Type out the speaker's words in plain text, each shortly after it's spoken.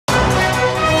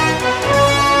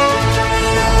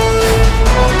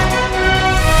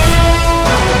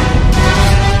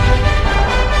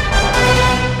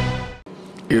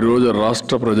ఈరోజు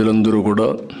రాష్ట్ర ప్రజలందరూ కూడా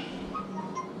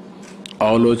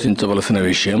ఆలోచించవలసిన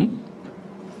విషయం,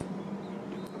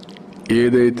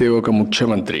 ఏదైతే ఒక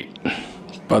ముఖ్యమంత్రి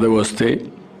పదవి వస్తే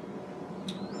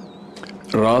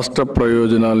రాష్ట్ర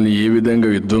ప్రయోజనాలను ఏ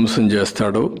విధంగా విధ్వంసం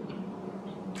చేస్తాడో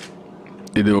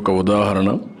ఇది ఒక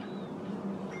ఉదాహరణ.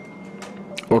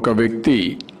 ఒక వ్యక్తి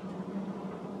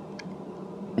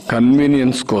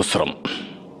కన్వీనియన్స్ కోసం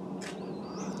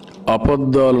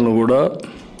అబద్ధాలను కూడా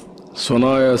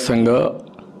సునాయాసంగా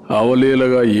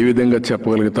అవలీలగా ఏ విధంగా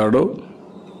చెప్పగలుగుతాడో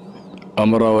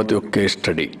అమరావతి ఒక కేస్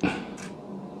స్టడీ.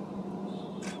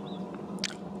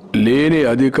 లేని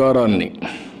అధికారాన్ని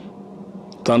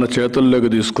తన చేతుల్లోకి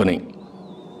తీసుకొని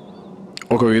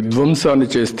ఒక విధ్వంసాన్ని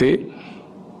చేస్తే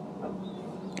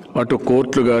అటు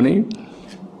కోర్టులు కానీ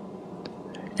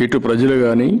ఇటు ప్రజలు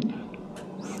కానీ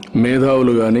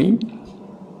మేధావులు కానీ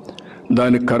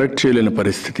దాన్ని కరెక్ట్ చేయలేని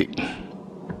పరిస్థితి.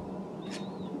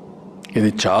 ఇది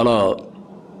చాలా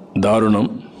దారుణం,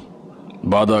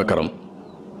 బాధాకరం.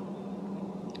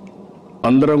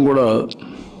 అందరం కూడా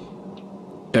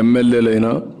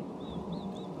ఎమ్మెల్యేలైనా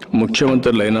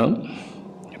ముఖ్యమంత్రులైనా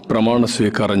ప్రమాణ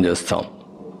స్వీకారం చేస్తాం.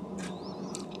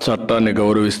 చట్టాన్ని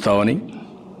గౌరవిస్తామని,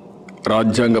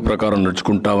 రాజ్యాంగ ప్రకారం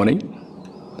నడుచుకుంటామని,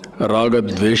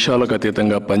 రాగద్వేషాలకు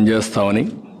అతీతంగా పనిచేస్తామని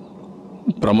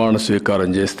ప్రమాణ స్వీకారం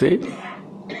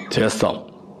చేస్తాం.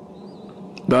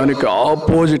 దానికి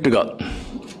ఆపోజిట్గా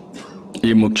ఈ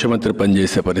ముఖ్యమంత్రి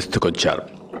పనిచేసే పరిస్థితికి వచ్చారు.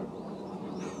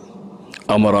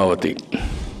 అమరావతి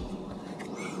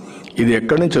ఇది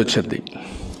ఎక్కడి నుంచి వచ్చింది?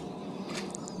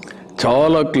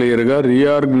 చాలా క్లియర్గా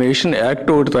రీఆర్గనైజేషన్ యాక్ట్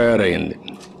ఒకటి తయారైంది.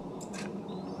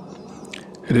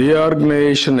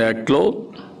 రీఆర్గనైజేషన్ యాక్ట్లో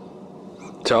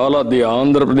చాలా ది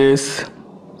ఆంధ్రప్రదేశ్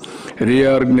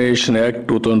రీఆర్గనైజేషన్ యాక్ట్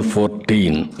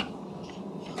 2014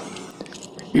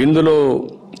 ఇందులో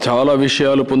చాలా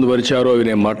విషయాలు పొందుపరిచారు. అవి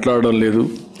నేను మాట్లాడడం లేదు.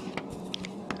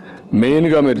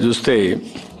 మెయిన్గా మీరు చూస్తే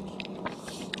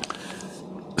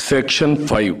section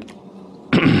 5,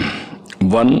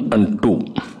 1 and 2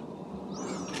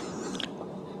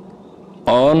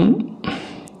 on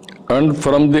and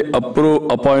from the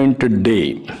appointed day,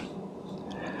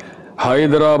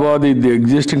 Hyderabad is the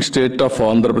existing state of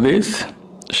Andhra Pradesh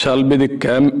shall be the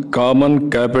common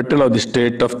capital of the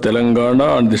state of Telangana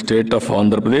and the state of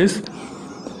Andhra Pradesh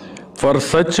for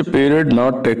such period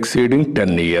not exceeding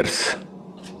 10 years.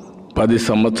 10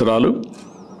 సంవత్సరాలు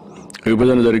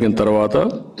విభజన జరిగిన తర్వాత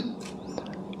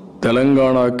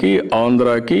తెలంగాణకి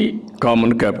ఆంధ్రాకి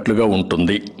common క్యాపిటల్గా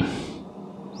ఉంటుంది.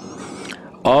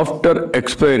 After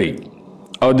expiry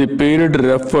of the period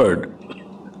referred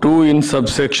to in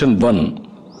subsection 1,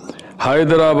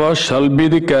 Hyderabad shall be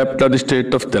the capital of the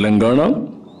state of Telangana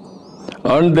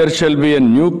and there shall be a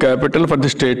new capital for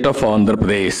the state of Andhra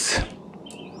Pradesh.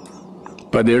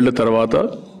 10 ఏళ్ల తర్వాత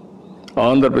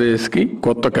ఆంధ్రప్రదేశ్కి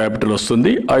కొత్త capital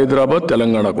వస్తుంది, హైదరాబాద్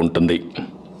తెలంగాణకు ఉంటుంది.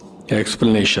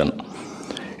 Explanation: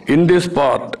 in this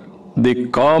part the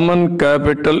common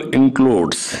capital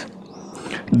includes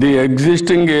the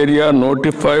existing area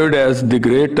notified as the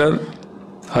greater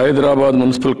Hyderabad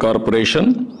municipal corporation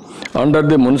under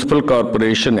the municipal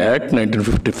corporation act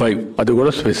 1955. అది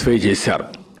కూడా specify చేశారు.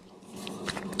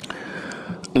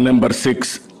 Number 6,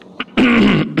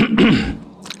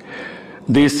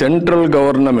 the central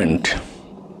government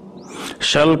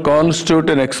shall constitute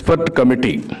an expert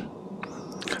committee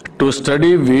to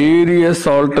study various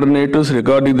alternatives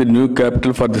regarding the new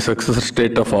capital for the successor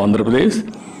state of Andhra Pradesh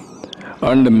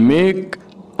and make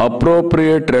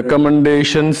appropriate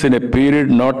recommendations in a period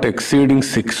not exceeding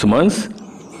 6 months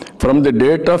from the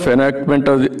date of enactment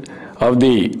of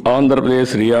the Andhra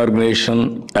Pradesh Reorganization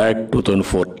Act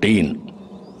 2014.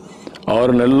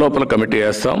 6 నెలల లోపల committee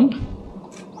వేస్తాం.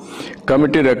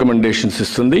 Committee recommendations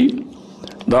ఇస్తుంది.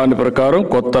 దాని ప్రకారం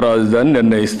కొత్త రాజధాని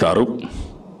నిర్ణయిస్తారు.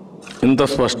 ఇంత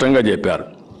స్పష్టంగా చెప్పారు.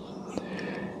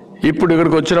 ఇప్పుడు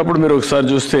ఇక్కడికి వచ్చినప్పుడు మీరు ఒకసారి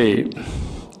చూస్తే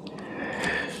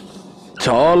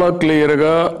చాలా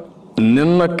క్లియర్గా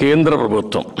నిన్న కేంద్ర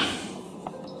ప్రభుత్వం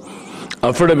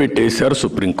అఫిడవిట్ వేశారు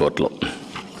సుప్రీంకోర్టులో.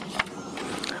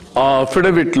 ఆ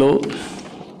అఫిడవిట్లో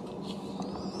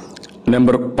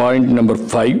point number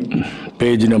 5,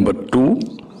 page number 2,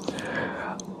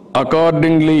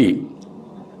 accordingly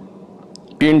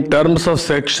in terms of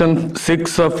section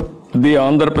 6 of the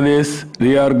Andhra Pradesh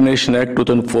Reorganization Act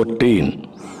 2014,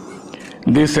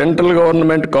 the central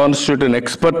government constituted an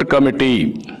expert committee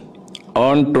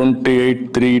on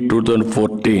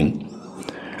 28/3/2014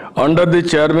 under the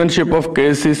chairmanship of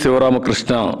K.C.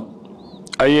 Sivaramakrishna,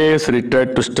 IAS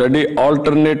retired, to study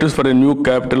alternatives for a new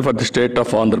capital for the state of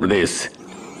Andhra Pradesh.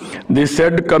 The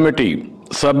said committee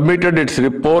submitted its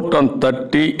report on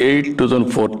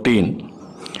 30/8/2014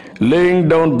 laying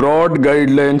down broad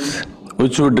guidelines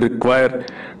which would require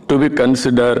to be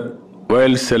considered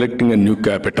while selecting a new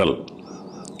capital.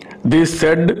 The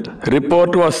said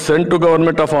report was sent to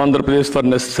Government of Andhra Pradesh for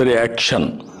necessary action.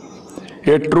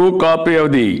 A true copy of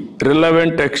the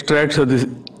relevant extracts of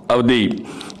the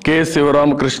K.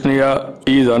 Sivaramakrishna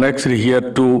is annexed here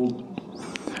too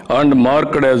and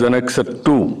marked as Annexure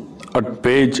 2 at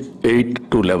page 8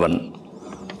 to 11.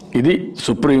 ఇది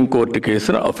supreme court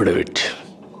కేసుల affidavit.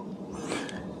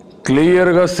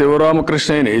 క్లియర్గా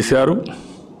శివరామకృష్ణయ్యని వేశారు.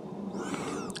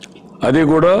 అది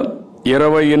కూడా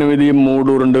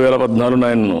 28/3/2014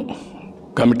 ఆయనను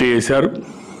committee వేశారు.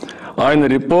 ఆయన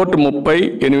report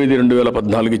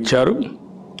 30/8/2014 ఇచ్చారు.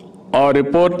 ఆ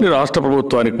రిపోర్ట్ని రాష్ట్ర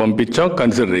ప్రభుత్వానికి పంపించాం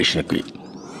కన్సిడరేషన్కి.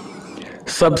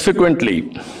 Subsequently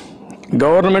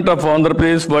government of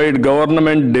Andhra Pradesh wide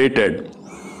government dated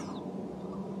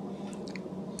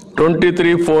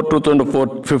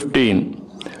 23/4/2015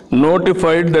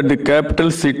 notified that the capital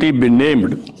city be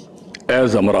named as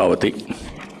Amaravati.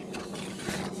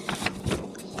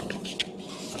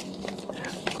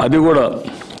 అది కూడా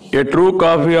a true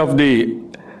copy of the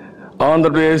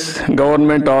Andhra Pradesh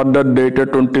government order dated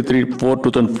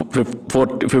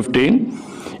 23/4/2015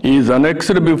 is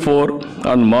annexed before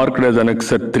and marked as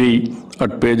Annexure 3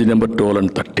 at page number 12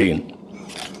 and 13.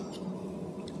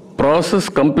 Process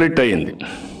complete అయింది.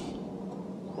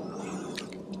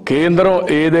 కేంద్రం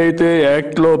ఏదైతే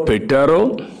యాక్ట్లో పెట్టారో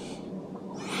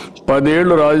 10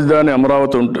 ఏళ్ళు రాజధాని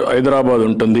అమరావతి హైదరాబాద్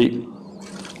ఉంటుంది.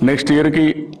 నెక్స్ట్ ఇయర్కి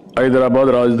హైదరాబాద్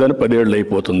రాజధాని 10 ఏళ్ళు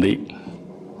అయిపోతుంది.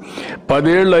 10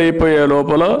 ఏళ్ళు అయిపోయే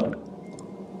లోపల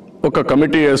ఒక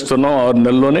కమిటీ వేస్తున్నాం 6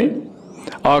 నెలల్లోనే.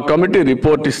 ఆ కమిటీ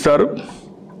రిపోర్ట్ ఇస్తారు.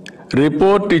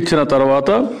 రిపోర్ట్ ఇచ్చిన తర్వాత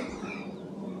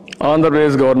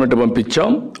ఆంధ్రప్రదేశ్ గవర్నమెంట్ పంపించాం.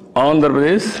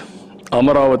 ఆంధ్రప్రదేశ్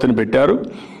అమరావతిని పెట్టారు.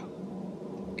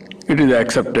 It is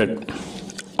accepted.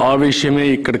 ఆ విషయమే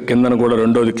ఇక్కడ కిందన కూడా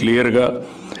రెండోది క్లియర్గా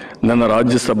నిన్న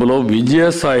రాజ్యసభలో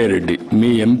విజయసాయి రెడ్డి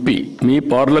మీ ఎంపీ మీ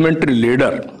పార్లమెంటరీ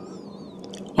లీడర్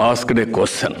ఆస్క్డ్ ఏ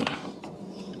క్వశ్చన్.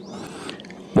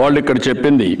 వాళ్ళు ఇక్కడ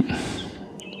చెప్పింది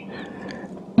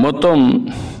మొత్తం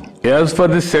as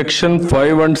for the section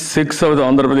 5 and 6 of the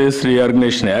Andhra Pradesh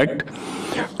Reorganization Act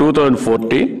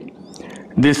 2014,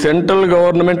 the central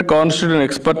government constituted an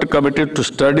expert committee to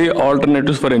study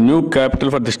alternatives for a new capital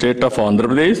for the state of Andhra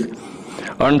Pradesh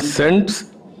and sends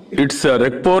its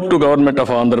report to Government of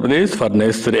Andhra Pradesh for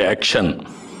necessary action.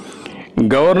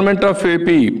 Government of AP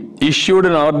issued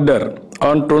an order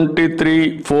on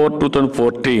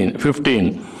 23/4/2015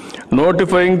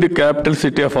 notifying the capital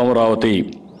city of Amaravati.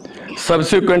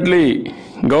 Subsequently,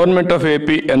 Government of AP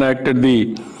enacted the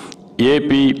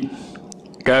AP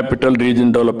Capital Region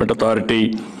Development Authority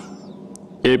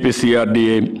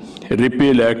APCRDA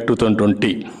Repeal Act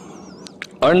 2020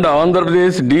 and Andhra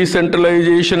Pradesh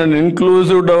Decentralization and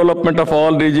Inclusive Development of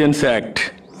All Regions Act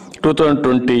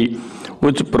 2020,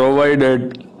 which provided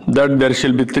that there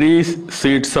shall be 3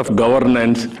 seats of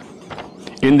governance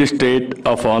in the state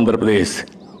of Andhra Pradesh.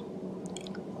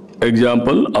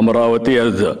 Example, Amaravati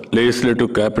as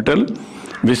legislative capital,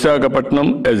 Visakhapatnam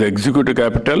as executive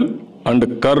capital, and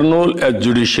Kurnool as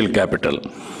judicial capital.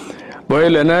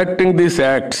 While enacting these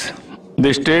acts,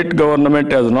 the state government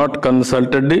has not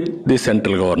consulted the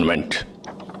central government.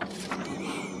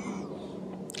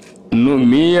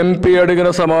 Me MP అడిగిన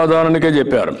సమాధానానికే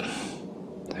చెప్పారు.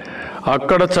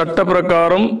 అక్కడ చట్ట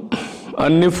ప్రకారం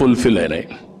అన్ని fulfil అయినాయి.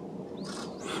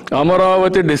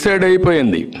 Amaravati decide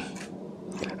అయిపోయింది.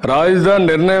 రాజధాని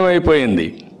నిర్ణయం అయిపోయింది.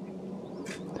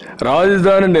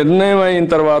 రాజధాని నిర్ణయం అయిన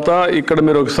తర్వాత ఇక్కడ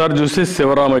మీరు ఒకసారి చూసి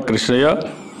శివరామకృష్ణయ్య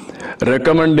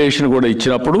రికమెండేషన్ కూడా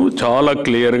ఇచ్చినప్పుడు చాలా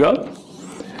క్లియర్గా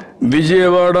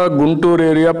విజయవాడ గుంటూరు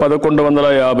ఏరియా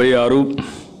 1156,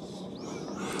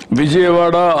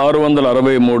 విజయవాడ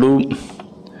 663,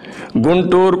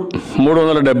 గుంటూరు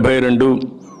 372,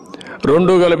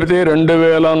 రెండు కలిపితే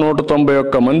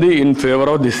 2191 మంది in favour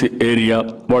of this area.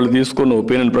 వాళ్ళు తీసుకున్న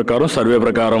ఒపీనియన్ ప్రకారం సర్వే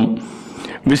ప్రకారం.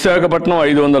 విశాఖపట్నం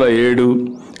 507,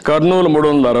 కర్నూలు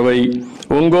 360,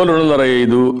 ఒంగోలు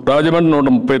 205, రాజమండ్రి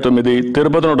 139,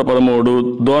 తిరుపతి 113,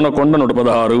 దోనకొండ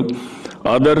 116,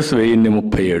 అదర్స్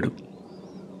 1037.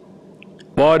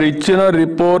 వారు ఇచ్చిన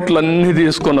రిపోర్ట్లన్నీ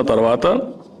తీసుకున్న తర్వాత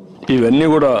ఇవన్నీ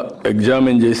కూడా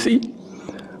ఎగ్జామిన్ చేసి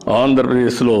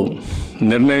ఆంధ్రప్రదేశ్లో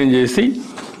నిర్ణయం చేసి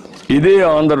ఇదే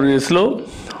ఆంధ్రప్రదేశ్లో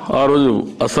ఆ రోజు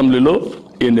అసెంబ్లీలో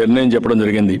ఈ నిర్ణయం చెప్పడం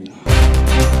జరిగింది.